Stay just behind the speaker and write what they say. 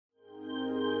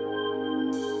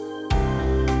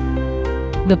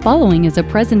The following is a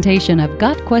presentation of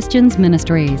Got Questions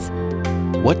Ministries.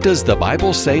 What does the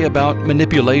Bible say about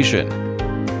manipulation?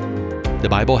 The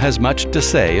Bible has much to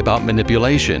say about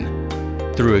manipulation.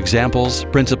 Through examples,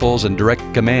 principles, and direct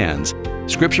commands,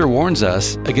 Scripture warns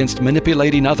us against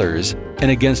manipulating others and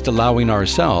against allowing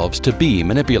ourselves to be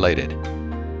manipulated.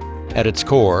 At its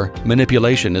core,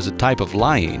 manipulation is a type of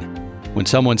lying. When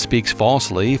someone speaks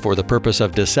falsely for the purpose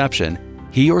of deception,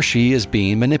 he or she is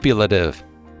being manipulative,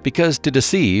 because to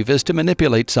deceive is to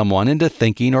manipulate someone into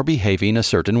thinking or behaving a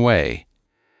certain way.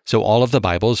 So all of the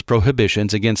Bible's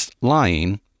prohibitions against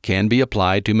lying can be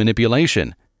applied to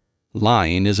manipulation.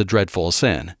 Lying is a dreadful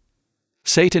sin.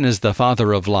 Satan is the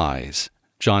father of lies.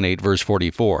 John 8 verse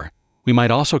 44. We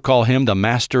might also call him the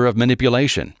master of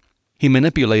manipulation. He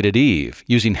manipulated Eve,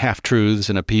 using half-truths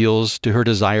and appeals to her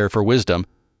desire for wisdom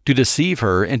to deceive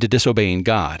her into disobeying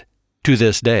God. To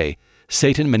this day,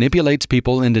 Satan manipulates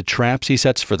people into traps he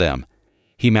sets for them.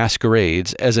 He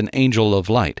masquerades as an angel of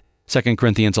light. 2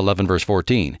 Corinthians 11 verse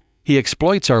 14. He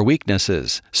exploits our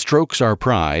weaknesses, strokes our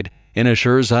pride, and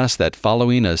assures us that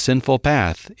following a sinful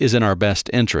path is in our best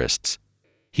interests.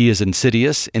 He is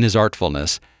insidious in his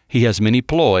artfulness. He has many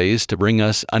ploys to bring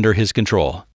us under his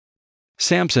control.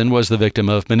 Samson was the victim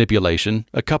of manipulation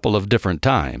a couple of different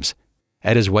times.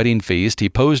 At his wedding feast, he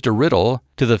posed a riddle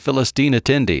to the Philistine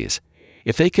attendees.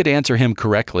 If they could answer him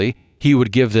correctly, he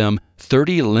would give them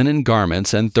 30 linen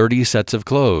garments and 30 sets of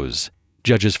clothes.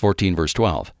 Judges 14 verse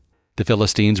 12. The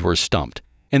Philistines were stumped,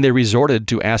 and they resorted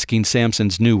to asking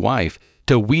Samson's new wife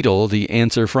to wheedle the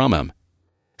answer from him.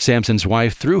 Samson's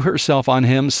wife threw herself on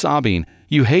him, sobbing,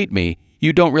 "You hate me.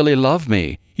 You don't really love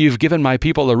me. You've given my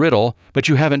people a riddle, but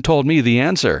you haven't told me the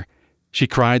answer." She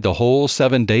cried the whole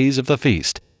 7 days of the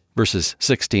feast, verses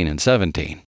 16 and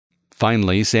 17.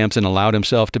 Finally, Samson allowed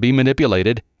himself to be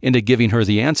manipulated into giving her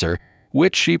the answer,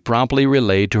 which she promptly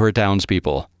relayed to her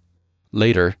townspeople.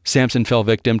 Later, Samson fell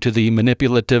victim to the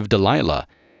manipulative Delilah,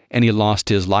 and he lost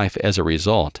his life as a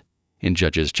result, in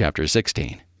Judges chapter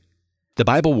 16. The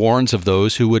Bible warns of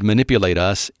those who would manipulate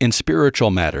us in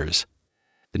spiritual matters.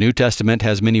 The New Testament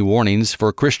has many warnings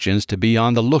for Christians to be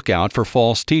on the lookout for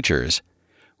false teachers.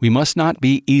 We must not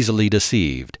be easily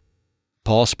deceived.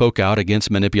 Paul spoke out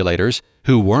against manipulators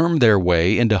who worm their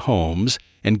way into homes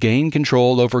and gain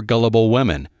control over gullible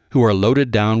women who are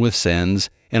loaded down with sins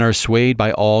and are swayed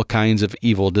by all kinds of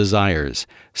evil desires.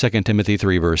 2 Timothy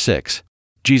 3 verse 6.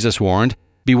 Jesus warned,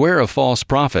 "Beware of false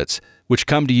prophets, which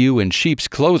come to you in sheep's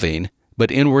clothing, but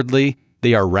inwardly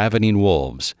they are ravening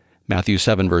wolves." Matthew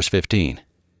 7 verse 15.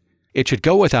 It should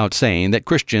go without saying that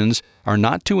Christians are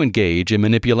not to engage in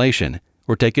manipulation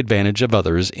or take advantage of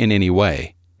others in any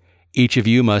way. Each of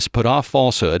you must put off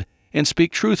falsehood and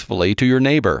speak truthfully to your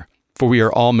neighbor, for we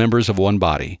are all members of one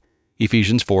body.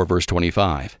 Ephesians 4 verse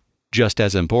 25. Just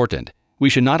as important, we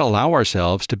should not allow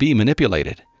ourselves to be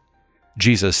manipulated.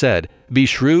 Jesus said, "Be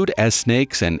shrewd as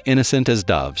snakes and innocent as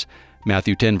doves."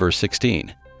 Matthew 10 verse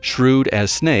 16. Shrewd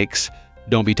as snakes,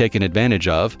 don't be taken advantage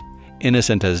of.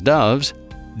 Innocent as doves,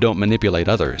 don't manipulate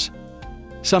others.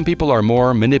 Some people are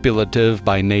more manipulative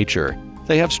by nature.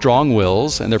 They have strong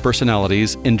wills, and their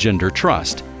personalities engender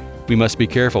trust. We must be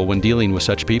careful when dealing with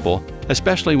such people,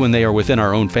 especially when they are within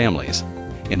our own families.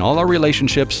 In all our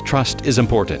relationships, trust is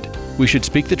important. We should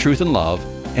speak the truth in love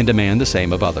and demand the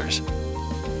same of others.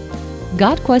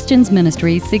 Got Questions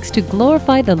Ministries seeks to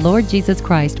glorify the Lord Jesus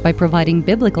Christ by providing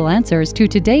biblical answers to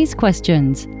today's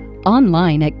questions.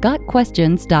 Online at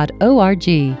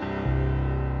gotquestions.org.